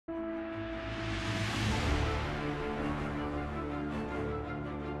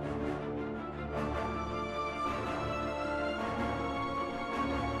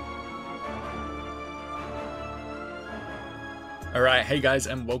Alright, hey guys,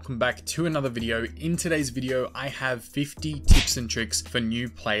 and welcome back to another video. In today's video, I have 50 tips and tricks for new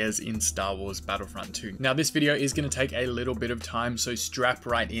players in Star Wars Battlefront 2. Now this video is going to take a little bit of time, so strap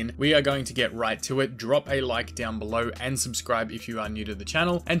right in. We are going to get right to it. Drop a like down below and subscribe if you are new to the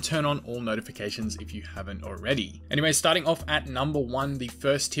channel, and turn on all notifications if you haven't already. Anyway, starting off at number 1, the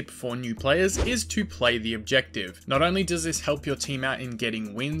first tip for new players is to play the objective. Not only does this help your team out in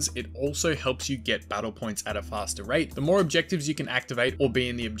getting wins, it also helps you get battle points at a faster rate. The more objectives you can activate or be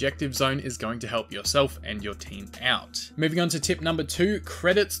in the objective zone is going to help yourself and your team out. Moving on to tip number 2,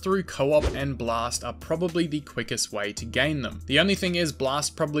 credits through co-op and Blast are probably the quickest way to gain them. The only thing is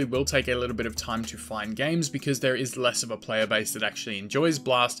Blast probably will take a little bit of time to find games because there is less of a player base that actually enjoys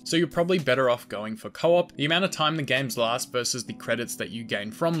Blast, so you're probably better off going for co-op. The amount of time the games last versus the credits that you gain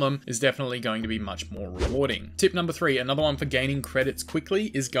from them is definitely going to be much more rewarding. Tip number 3, another one for gaining credits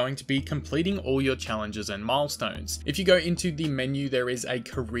quickly, is going to be completing all your challenges and milestones. If you go into the menu, there is a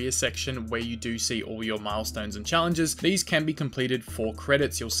career section where you do see all your milestones and challenges. These can be completed for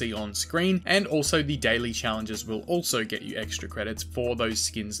credits you'll see on screen, and also the daily challenges will also get you extra credits for those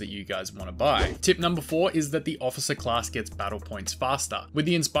skins that you guys want to buy. Tip number 4 is that the officer class gets battle points faster. With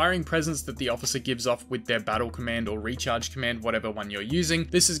the inspiring presence that the officer gives off with their battle command or recharge command, whatever one you're using,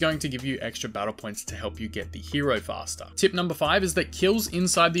 this is going to give you extra battle points to help you get the hero faster. Tip number 5 is that kills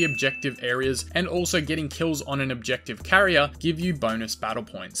inside the objective areas and also getting kills on an objective carrier give you bonus battle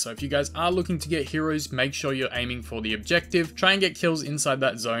points. So if you guys are looking to get heroes, make sure you're aiming for the objective, try and get kills inside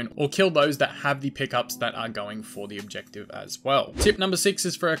that zone, or kill those that have the pickups that are going for the objective as well. Tip number 6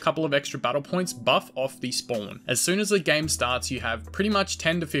 is for a couple of extra battle points, buff off the spawn. As soon as the game starts, you have pretty much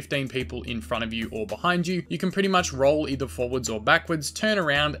 10 to 15 people in front of you or behind you. You can pretty much roll either forwards or backwards, turn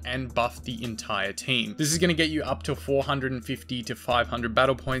around and buff the entire team. This is going to get you up to 450 to 500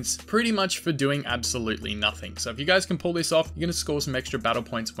 battle points, pretty much for doing absolutely nothing. So if you guys can pull this off, you're going to score some extra battle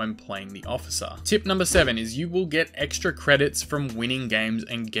points when playing the officer. Tip number 7 is you will get extra credits from winning games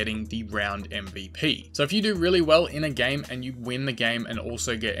and getting the round MVP. So if you do really well in a game and you win the game and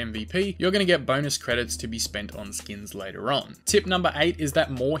also get MVP, you're going to get bonus credits to be spent on skins later on. Tip number 8 is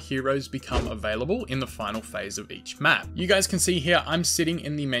that more heroes become available in the final phase of each map. You guys can see here, I'm sitting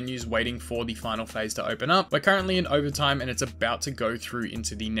in the menus waiting for the final phase to open up. We're currently in overtime and it's about to go through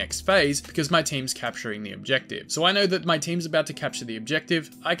into the next phase because my team's capturing the objective. So I know that my team's about to capture the objective.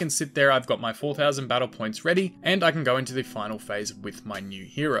 I can sit there, I've got my 4,000 battle points ready, and I can go into the final phase with my new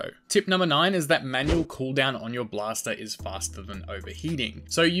hero. Tip number 9 is that manual cooldown on your blaster is faster than overheating.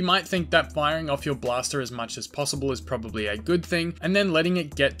 So you might think that firing off your blaster as much as possible is probably a good thing, and then letting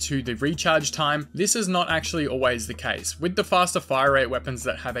it get to the recharge time. This is not actually always the case. With the faster fire rate weapons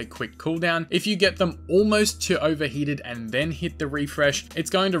that have a quick cooldown, if you get them almost to overheated and then hit the refresh, it's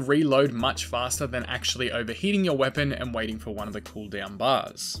going to reload much faster than actually overheating your weapon and waiting for one of the cooldown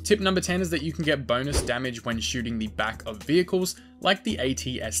bars. Tip number 10 is that you can get bonus damage when shooting the back of vehicles like the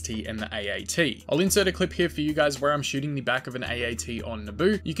AT-ST and the AAT. I'll insert a clip here for you guys where I'm shooting the back of an AAT on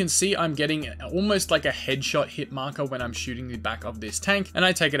Naboo. You can see I'm getting almost like a headshot hit marker when I'm shooting the back of this tank, and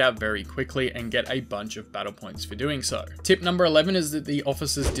I take it out very quickly and get a bunch of battle points for doing so. Tip number 11 is that the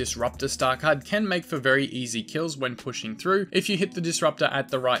officer's disruptor star card can make for very easy kills when pushing through. If you hit the disruptor at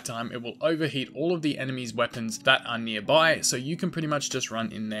the right time, it will overheat all of the enemy's weapons that are nearby, so you can pretty much just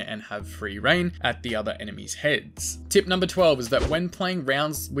run in there and have free reign at the other enemies' heads. Tip number 12 is that when playing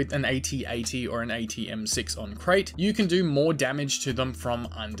rounds with an AT-AT or an AT-M6 on crate, you can do more damage to them from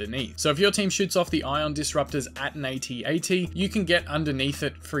underneath. So if your team shoots off the ion disruptors at an AT-AT, you can get underneath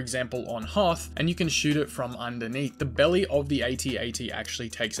it, for example on Hoth, and you can shoot it from underneath. The belly of the AT-AT actually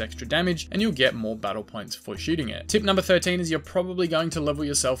takes extra damage, and you'll get more battle points for shooting it. Tip number 13 is you're probably going to level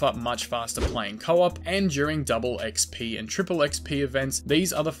yourself up much faster playing co-op, and during double XP and triple XP events,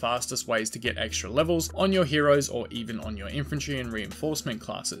 these are the fastest ways to get extra levels on your heroes or even on your infantry and reinforcement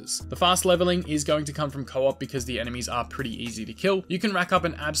classes. The fast leveling is going to come from co-op because the enemies are pretty easy to kill. You can rack up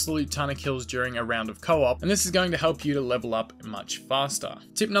an absolute ton of kills during a round of co-op, and this is going to help you to level up much faster.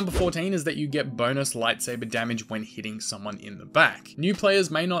 Tip number 14 is that you get bonus lightsaber damage when hitting someone in the back. New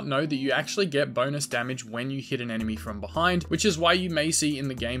players may not know that you actually get bonus damage when you hit an enemy from behind, which is why you may see in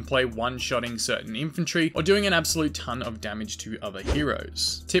the gameplay one-shotting certain infantry or doing an absolute ton of damage to other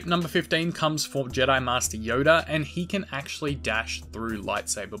heroes. Tip number 15 comes from Jedi Master Yoda, and he can actually dash through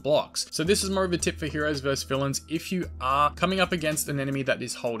lightsaber blocks. So this is more of a tip for heroes versus villains. If you are coming up against an enemy that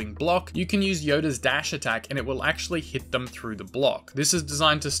is holding block, you can use Yoda's dash attack and it will actually hit them through the block. This is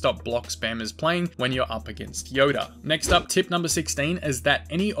designed to stop block spammers playing when you're up against Yoda. Next up, tip number 16 is that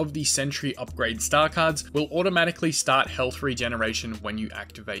any of the sentry upgrade star cards will automatically start health regeneration when you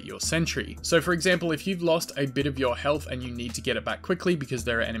activate your sentry. So for example, if you've lost a bit of your health and you need to get it back quickly because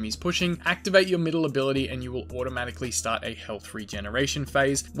there are enemies pushing, activate your middle ability and you will automatically start a health regeneration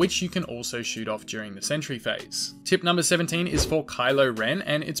phase, which you can also shoot off during the sentry phase. Tip number 17 is for Kylo Ren,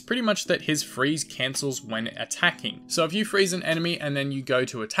 and it's pretty much that his freeze cancels when attacking. So if you freeze an enemy and then you go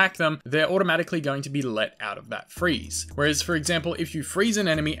to attack them, they're automatically going to be let out of that freeze. Whereas for example, if you freeze an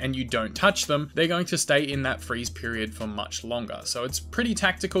enemy and you don't touch them, they're going to stay in that freeze period for much longer. So it's pretty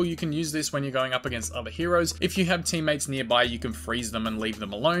tactical. You can use this when you're going up against other heroes. If you have teammates nearby, you can freeze them and leave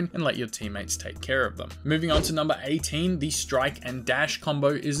them alone and let your teammates take care of them. Moving on to number 18, the strike and dash combo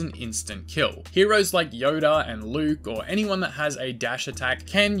is an instant kill. Heroes like Yoda and Luke or anyone that has a dash attack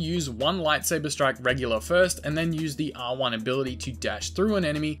can use one lightsaber strike regular first and then use the R1 ability to dash through an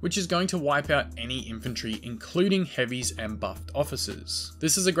enemy, which is going to wipe out any infantry, including heavies and buffed officers.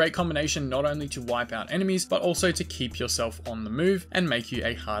 This is a great combination not only to wipe out enemies, but also to keep yourself on the move and make you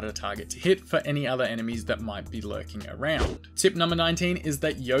a harder target to hit for any other enemies that might be lurking around. Tip number 19 is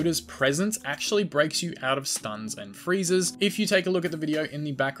that Yoda's presence actually breaks you out of stuns and freezes. If you take a look at the video in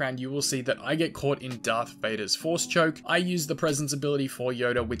the background, you will see that I get caught in Darth Vader's force choke. I use the presence ability for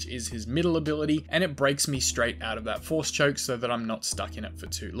Yoda, which is his middle ability, and it breaks me straight out of that force choke so that I'm not stuck in it for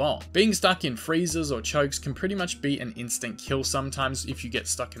too long. Being stuck in freezes or chokes can pretty much be an instant kill sometimes if you get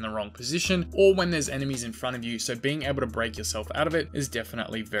stuck in the wrong position or when there's enemies in front of you, so being able to break yourself out of it is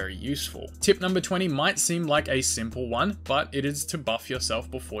definitely very useful. Tip number 20 might seem like a simple one, but it is to buff yourself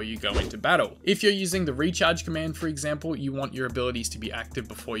before you go into battle. If you're using the recharge command, for example, you want your abilities to be active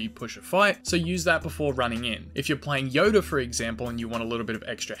before you push a fight, so use that before running in. If you're playing Yoda, for example, and you want a little bit of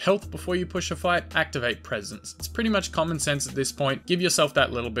extra health before you push a fight, activate presence. It's pretty much common sense at this point. Give yourself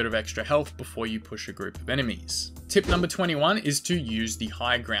that little bit of extra health before you push a group of enemies. Tip number 21 is to use the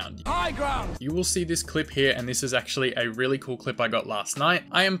high ground. High ground! You will see this clip here, and this is actually a really cool clip I got last night.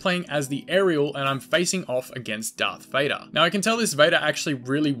 I am playing as the Ariel and I'm facing off against Darth Vader. Now I can tell this Vader actually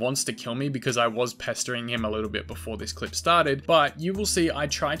really wants to kill me because I was pestering him a little bit before this clip started, but you will see I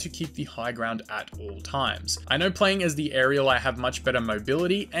try to keep the high ground at all times. I know playing as the Ariel I have much better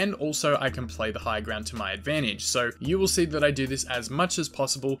mobility and also I can play the high ground to my advantage, so you will see that I do this as much as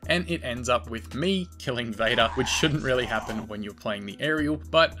possible and it ends up with me killing Vader, which shouldn't really happen when you're playing the Ariel,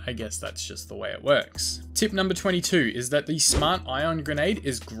 but I guess that's just the way it works. Tip number 22 is that the Smart Ion Grenade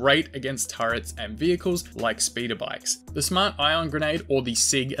is great against turrets and vehicles like speeder bikes. The Smart Ion Grenade, or the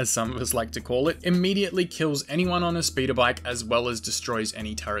SIG as some of us like to call it, immediately kills anyone on a speeder bike as well as destroys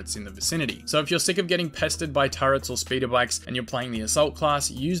any turrets in the vicinity. So if you're sick of getting pestered by turrets or speeder bikes and you're playing the assault class,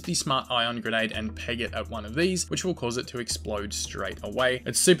 use the Smart Ion Grenade and peg it at one of these, which will cause it to explode straight away.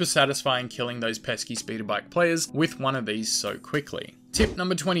 It's super satisfying killing those pesky speeder bike players with one of these so quickly. Tip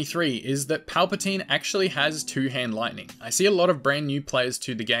number 23 is that Palpatine actually has two-hand lightning. I see a lot of brand new players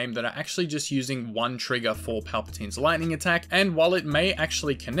to the game that are actually just using one trigger for Palpatine's lightning attack, and while it may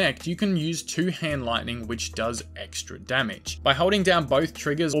actually connect, you can use two-hand lightning, which does extra damage. By holding down both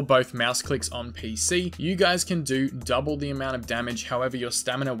triggers or both mouse clicks on PC, you guys can do double the amount of damage. However, your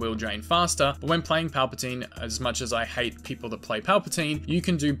stamina will drain faster, but when playing Palpatine, as much as I hate people that play Palpatine, you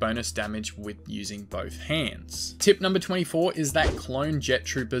can do bonus damage with using both hands. Tip number 24 is that clone jet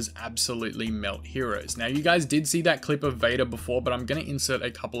troopers absolutely melt heroes. Now you guys did see that clip of Vader before, but I'm going to insert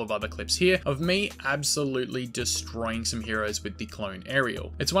a couple of other clips here of me absolutely destroying some heroes with the clone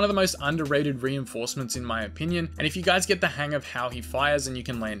Ariel. It's one of the most underrated reinforcements in my opinion, and if you guys get the hang of how he fires and you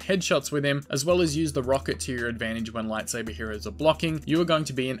can land headshots with him, as well as use the rocket to your advantage when lightsaber heroes are blocking, you are going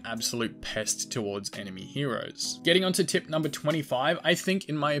to be an absolute pest towards enemy heroes. Getting onto tip number 25, I think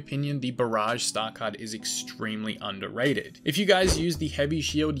in my opinion the Barrage star card is extremely underrated. If you guys use the heavy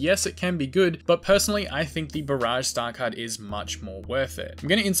shield, yes it can be good, but personally I think the Barrage star card is much more worth it. I'm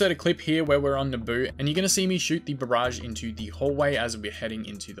going to insert a clip here where we're on Naboo and you're going to see me shoot the Barrage into the hallway as we're heading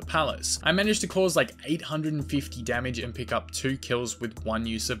into the palace. I managed to cause like 850 damage and pick up 2 kills with one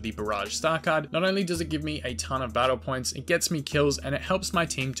use of the Barrage star card. Not only does it give me a ton of battle points, it gets me kills and it helps my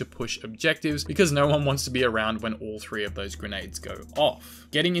team to push objectives because no one wants to be around when all 3 of those grenades go off.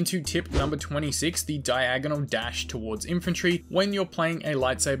 Getting into tip number 26, the diagonal dash towards infantry when you're you're playing a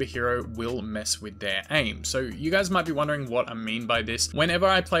lightsaber hero will mess with their aim. So you guys might be wondering what I mean by this. Whenever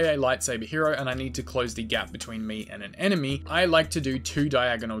I play a lightsaber hero and I need to close the gap between me and an enemy, I like to do 2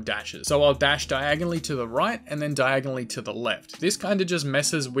 diagonal dashes. So I'll dash diagonally to the right and then diagonally to the left. This kind of just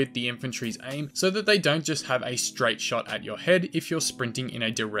messes with the infantry's aim so that they don't just have a straight shot at your head if you're sprinting in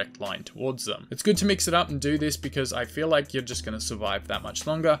a direct line towards them. It's good to mix it up and do this because I feel like you're just going to survive that much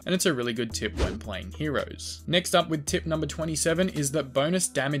longer, and it's a really good tip when playing heroes. Next up with tip number 27 is that bonus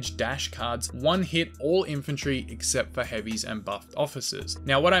damage dash cards one hit all infantry except for heavies and buffed officers.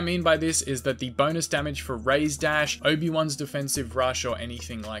 Now what I mean by this is that the bonus damage for Rey's dash, Obi-Wan's defensive rush, or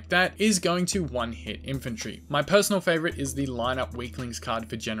anything like that is going to one hit infantry. My personal favorite is the lineup weaklings card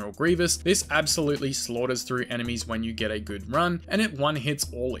for General Grievous. This absolutely slaughters through enemies when you get a good run, and it one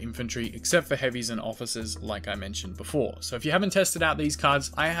hits all infantry except for heavies and officers like I mentioned before. So if you haven't tested out these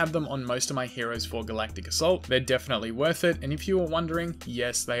cards, I have them on most of my heroes for Galactic Assault. They're definitely worth it, and if you were wondering,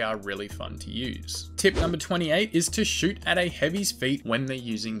 yes, they are really fun to use. Tip number 28 is to shoot at a heavy's feet when they're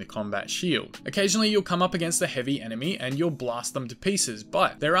using the combat shield. Occasionally you'll come up against a heavy enemy and you'll blast them to pieces,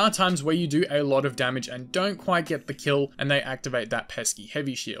 but there are times where you do a lot of damage and don't quite get the kill and they activate that pesky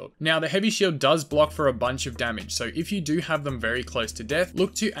heavy shield. Now the heavy shield does block for a bunch of damage, so if you do have them very close to death,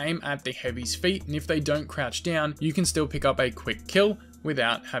 look to aim at the heavy's feet, and if they don't crouch down, you can still pick up a quick kill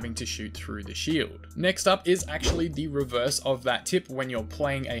without having to shoot through the shield. Next up is actually the reverse of that tip when you're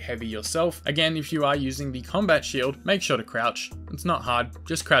playing a heavy yourself. Again, if you are using the combat shield, make sure to crouch. It's not hard,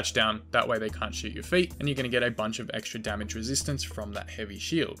 just crouch down, that way they can't shoot your feet, and you're going to get a bunch of extra damage resistance from that heavy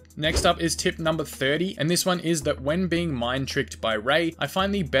shield. Next up is tip number 30, and this one is that when being mind tricked by Rey, I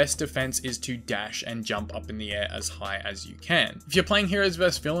find the best defense is to dash and jump up in the air as high as you can. If you're playing heroes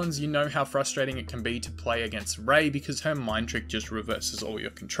versus villains, you know how frustrating it can be to play against Rey because her mind trick just reverses all your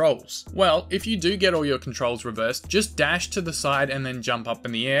controls. Well, if you do get all your controls reversed, just dash to the side and then jump up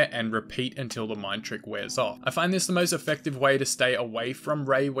in the air and repeat until the mind trick wears off. I find this the most effective way to stay away from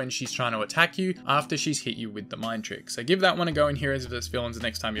Rey when she's trying to attack you after she's hit you with the mind trick. So give that one a go in heroes vs villains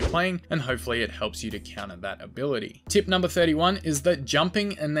next time you're playing, and hopefully it helps you to counter that ability. Tip number 31 is that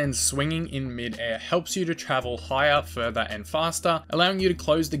jumping and then swinging in mid-air helps you to travel higher, further, and faster, allowing you to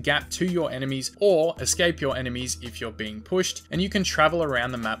close the gap to your enemies or escape your enemies if you're being pushed, and you can travel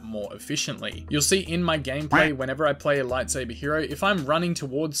around the map more efficiently. You'll see in my gameplay whenever I play a lightsaber hero, if I'm running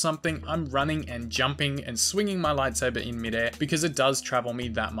towards something, I'm running and jumping and swinging my lightsaber in midair because it does travel me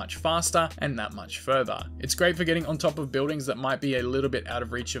that much faster and that much further. It's great for getting on top of buildings that might be a little bit out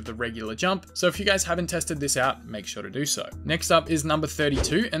of reach of the regular jump, so if you guys haven't tested this out, make sure to do so. Next up is number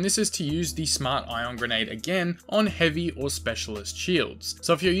 32, and this is to use the smart ion grenade again on heavy or specialist shields.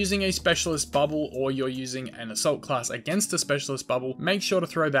 So if you're using a specialist bubble or you're using an assault class against a specialist bubble, make sure to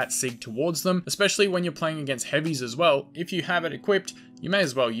throw that sig towards them, especially when you're playing against heavies as well. If you have it equipped, you may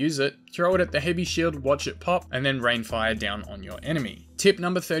as well use it. Throw it at the heavy shield, watch it pop, and then rain fire down on your enemy. Tip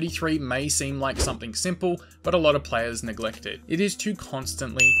number 33 may seem like something simple, but a lot of players neglect it. It is to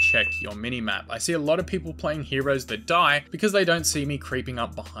constantly check your minimap. I see a lot of people playing heroes that die because they don't see me creeping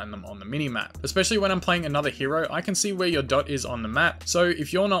up behind them on the minimap. Especially when I'm playing another hero, I can see where your dot is on the map, so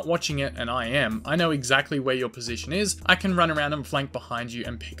if you're not watching it and I am, I know exactly where your position is. I can run around and flank behind you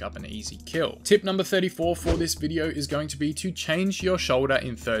and pick up an easy kill. Tip number 34 for this video is going to be to change your shoulder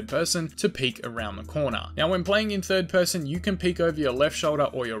in third person to peek around the corner. Now when playing in third person, you can peek over your left shoulder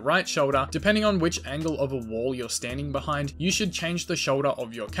or your right shoulder. Depending on which angle of a wall you're standing behind, you should change the shoulder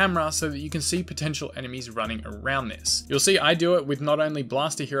of your camera so that you can see potential enemies running around this. You'll see I do it with not only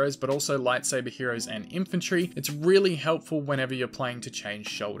blaster heroes but also lightsaber heroes and infantry. It's really helpful whenever you're playing to change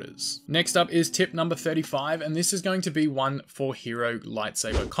shoulders. Next up is tip number 35, and this is going to be one for hero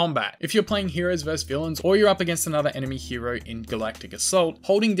lightsaber combat. If you're playing heroes versus villains or you're up against another enemy hero in Galactic Assault,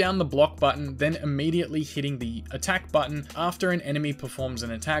 holding down the block button, then immediately hitting the attack button after an enemy performs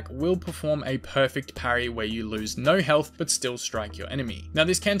an attack will perform a perfect parry where you lose no health but still strike your enemy. Now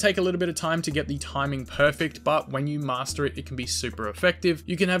this can take a little bit of time to get the timing perfect, but when you master it, it can be super effective.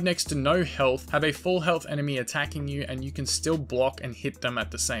 You can have next to no health, have a full health enemy attacking you, and you can still block and hit them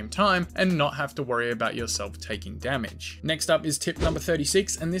at the same time and not have to worry about yourself taking damage. Next up is tip number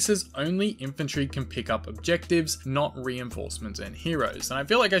 36, and this is only infantry can pick up objectives, not reinforcements and heroes. And I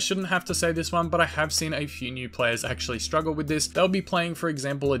feel like I shouldn't have to say this one, but I have seen a few new players actually struggle with this. They'll be be playing, for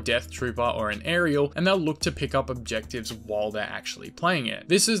example, a Death Trooper or an Aerial, and they'll look to pick up objectives while they're actually playing it.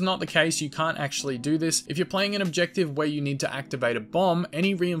 This is not the case. You can't actually do this. If you're playing an objective where you need to activate a bomb,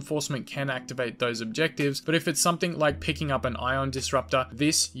 any reinforcement can activate those objectives, but if it's something like picking up an ion disruptor,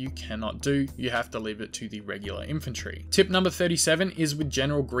 this you cannot do. You have to leave it to the regular infantry. Tip number 37 is with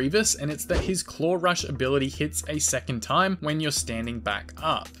General Grievous, and it's that his Claw Rush ability hits a second time when you're standing back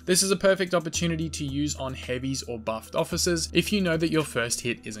up. This is a perfect opportunity to use on heavies or buffed officers if you know that your first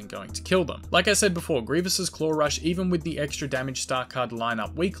hit isn't going to kill them. Like I said before, Grievous's Claw Rush, even with the extra damage star card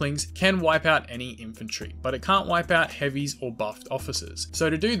lineup weaklings, can wipe out any infantry, but it can't wipe out heavies or buffed officers. So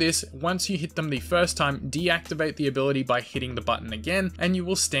to do this, once you hit them the first time, deactivate the ability by hitting the button again, and you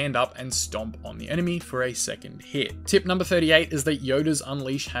will stand up and stomp on the enemy for a second hit. Tip number 38 is that Yoda's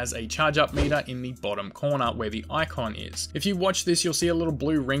Unleash has a charge up meter in the bottom corner where the icon is. If you watch this, you'll see a little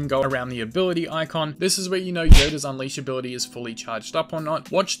blue ring go around the ability icon. This is where you know Yoda's Unleash ability is fully charged up or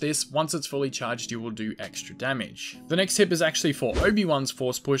not. Watch this. Once it's fully charged, you will do extra damage. The next tip is actually for Obi-Wan's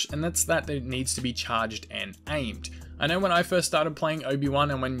Force Push, and that's that it needs to be charged and aimed. I know when I first started playing Obi-Wan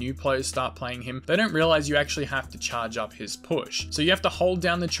and when new players start playing him, they don't realize you actually have to charge up his push. So you have to hold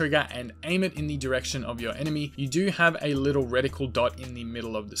down the trigger and aim it in the direction of your enemy. You do have a little reticle dot in the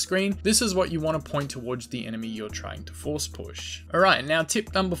middle of the screen. This is what you want to point towards the enemy you're trying to force push. Alright, now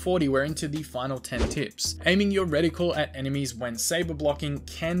tip number 40, we're into the final 10 tips. Aiming your reticle at enemies when saber blocking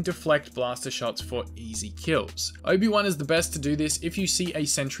can deflect blaster shots for easy kills. Obi-Wan is the best to do this. If you see a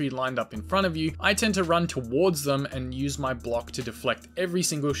sentry lined up in front of you, I tend to run towards them and use my block to deflect every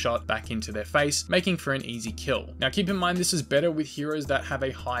single shot back into their face, making for an easy kill. Now keep in mind this is better with heroes that have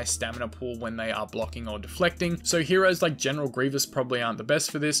a high stamina pool when they are blocking or deflecting, so heroes like General Grievous probably aren't the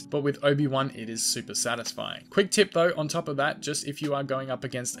best for this, but with Obi-Wan it is super satisfying. Quick tip though, on top of that, just if you are going up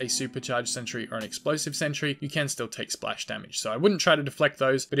against a supercharged sentry or an explosive sentry, you can still take splash damage, so I wouldn't try to deflect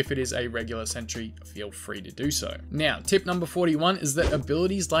those, but if it is a regular sentry, feel free to do so. Now tip number 41 is that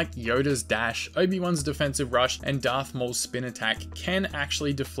abilities like Yoda's dash, Obi-Wan's defensive rush, and Darth Maul's spin attack can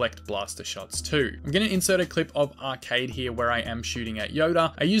actually deflect blaster shots too. I'm going to insert a clip of Arcade here where I am shooting at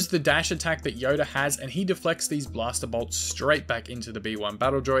Yoda. I use the dash attack that Yoda has, and he deflects these blaster bolts straight back into the B1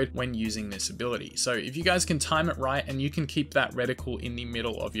 battle droid when using this ability. So if you guys can time it right and you can keep that reticle in the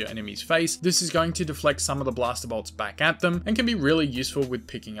middle of your enemy's face, this is going to deflect some of the blaster bolts back at them and can be really useful with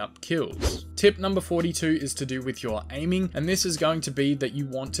picking up kills. Tip number 42 is to do with your aiming, and this is going to be that you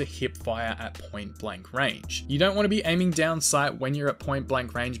want to hip fire at point blank range. You don't want to be aiming down sight when you're at point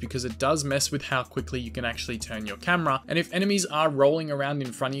blank range because it does mess with how quickly you can actually turn your camera, and if enemies are rolling around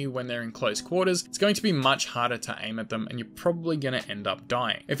in front of you when they're in close quarters, it's going to be much harder to aim at them and you're probably going to end up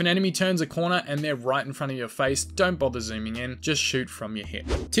dying. If an enemy turns a corner and they're right in front of your face, don't bother zooming in, just shoot from your hip.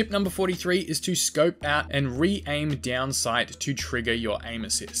 Tip number 43 is to scope out and re-aim down sight to trigger your aim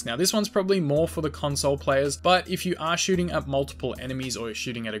assist. Now this one's probably more for the console players, but if you are shooting at multiple enemies or you're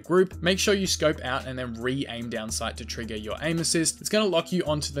shooting at a group, make sure you scope out and then re-aim down sight to trigger your aim assist. It's going to lock you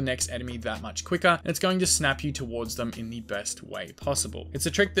onto the next enemy that much quicker, and it's going to snap you towards them in the best way possible. It's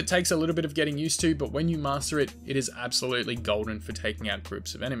a trick that takes a little bit of getting used to, but when you master it, it is absolutely golden for taking out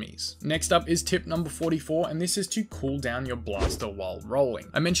groups of enemies. Next up is tip number 44, and this is to cool down your blaster while rolling.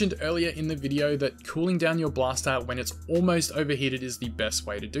 I mentioned earlier in the video that cooling down your blaster when it's almost overheated is the best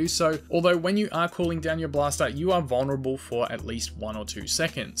way to do so, although when you are cooling down your blaster, you are vulnerable for at least 1 or 2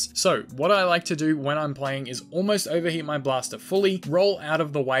 seconds. So what I like to do when I'm playing is almost overheat my blaster fully, roll out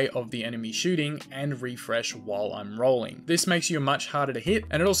of the way of the enemy shooting, and refresh while I'm rolling. This makes you much harder to hit,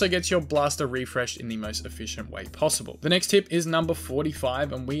 and it also gets your blaster refreshed in the most efficient way possible. The next tip is number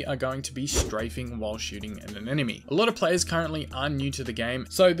 45, and we are going to be strafing while shooting at an enemy. A lot of players currently are new to the game,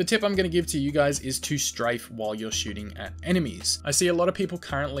 so the tip I'm going to give to you guys is to strafe while you're shooting at enemies. I see a lot of people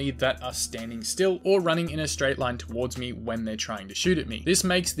currently that are standing still or running in a straight line towards me when they're trying to shoot at me. This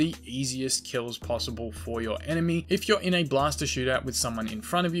makes the easiest kills possible for your enemy. If you're in a blaster shootout with someone in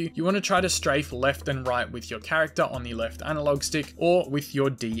front of you, you want to try to strafe left and right with your character on the left analog stick, or with your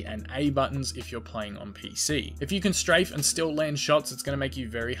D and A buttons if you're playing on PC. If you can strafe and still land shots, it's going to make you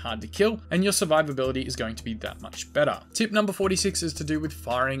very hard to kill, and your survivability is going to be that much better. Tip number 46 is to do with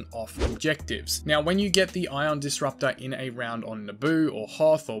firing off objectives. Now, when you get the Ion Disruptor in a round on Naboo or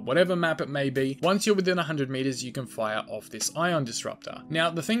Hoth or whatever map it may be, once you're within 100 meters, you can fire off this Ion Disruptor. Now,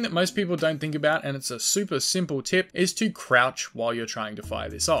 the thing that most people don't think about, and it's a super simple simple tip is to crouch while you're trying to fire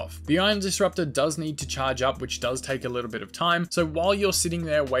this off. The Iron Disruptor does need to charge up, which does take a little bit of time, so while you're sitting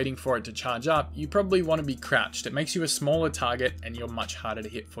there waiting for it to charge up, you probably want to be crouched. It makes you a smaller target and you're much harder to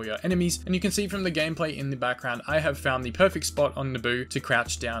hit for your enemies, and you can see from the gameplay in the background, I have found the perfect spot on Naboo to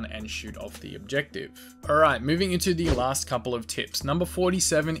crouch down and shoot off the objective. Alright, moving into the last couple of tips. Number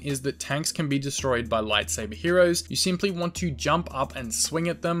 47 is that tanks can be destroyed by lightsaber heroes. You simply want to jump up and swing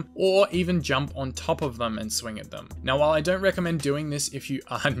at them, or even jump on top of them and swing at them. Now, while I don't recommend doing this if you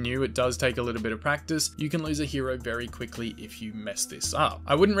are new, it does take a little bit of practice. You can lose a hero very quickly if you mess this up.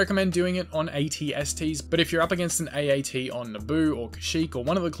 I wouldn't recommend doing it on AT-STs, but if you're up against an AAT on Naboo or Kashyyyk or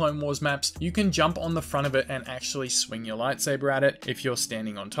one of the Clone Wars maps, you can jump on the front of it and actually swing your lightsaber at it if you're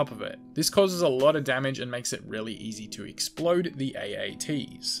standing on top of it. This causes a lot of damage and makes it really easy to explode the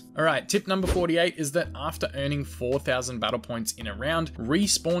AATs. Alright, tip number 48 is that after earning 4,000 battle points in a round,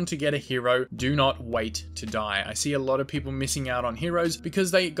 respawn to get a hero. Do not wait to die. I see a lot of people missing out on heroes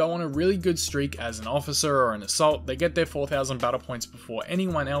because they go on a really good streak as an officer or an assault, they get their 4,000 battle points before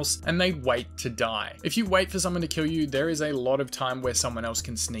anyone else, and they wait to die. If you wait for someone to kill you, there is a lot of time where someone else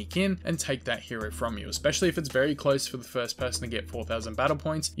can sneak in and take that hero from you, especially if it's very close for the first person to get 4,000 battle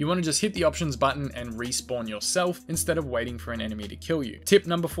points. You want to just hit the options button and respawn yourself instead of waiting for an enemy to kill you. Tip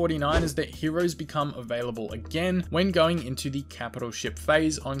number 49 is that heroes become available again when going into the capital ship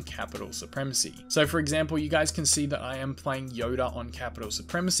phase on Capital Supremacy. So for example, you guys can see that I am playing Yoda on Capital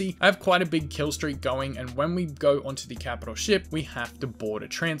Supremacy. I have quite a big kill streak going, and when we go onto the capital ship, we have to board a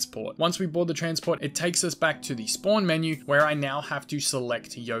transport. Once we board the transport, it takes us back to the spawn menu where I now have to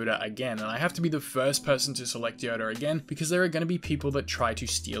select Yoda again, and I have to be the first person to select Yoda again because there are going to be people that try to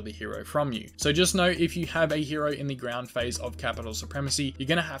steal the hero from you. So just know if you have a hero in the ground phase of Capital Supremacy, you're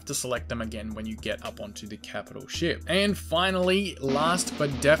going to have to select them again when you get up onto the capital ship. And finally, last but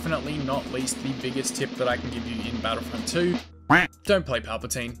definitely not least, the biggest tip that I can give you in Battlefront 2, don't play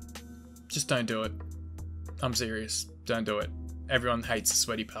Palpatine. Just don't do it. I'm serious. Don't do it. Everyone hates a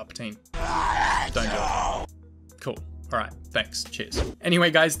sweaty Palpatine. Don't do it. Cool. Alright, thanks. Cheers.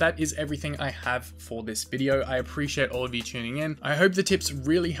 Anyway, guys, that is everything I have for this video. I appreciate all of you tuning in. I hope the tips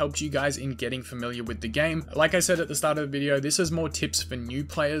really helped you guys in getting familiar with the game. Like I said at the start of the video, this is more tips for new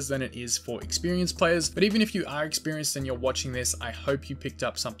players than it is for experienced players. But even if you are experienced and you're watching this, I hope you picked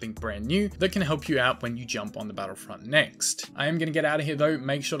up something brand new that can help you out when you jump on the Battlefront next. I am going to get out of here though.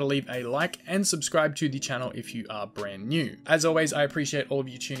 Make sure to leave a like and subscribe to the channel if you are brand new. As always, I appreciate all of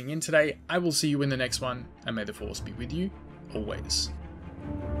you tuning in today. I will see you in the next one, and may the Force be with you always.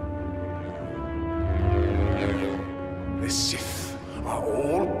 The Sith are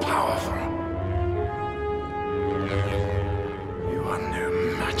all powerful.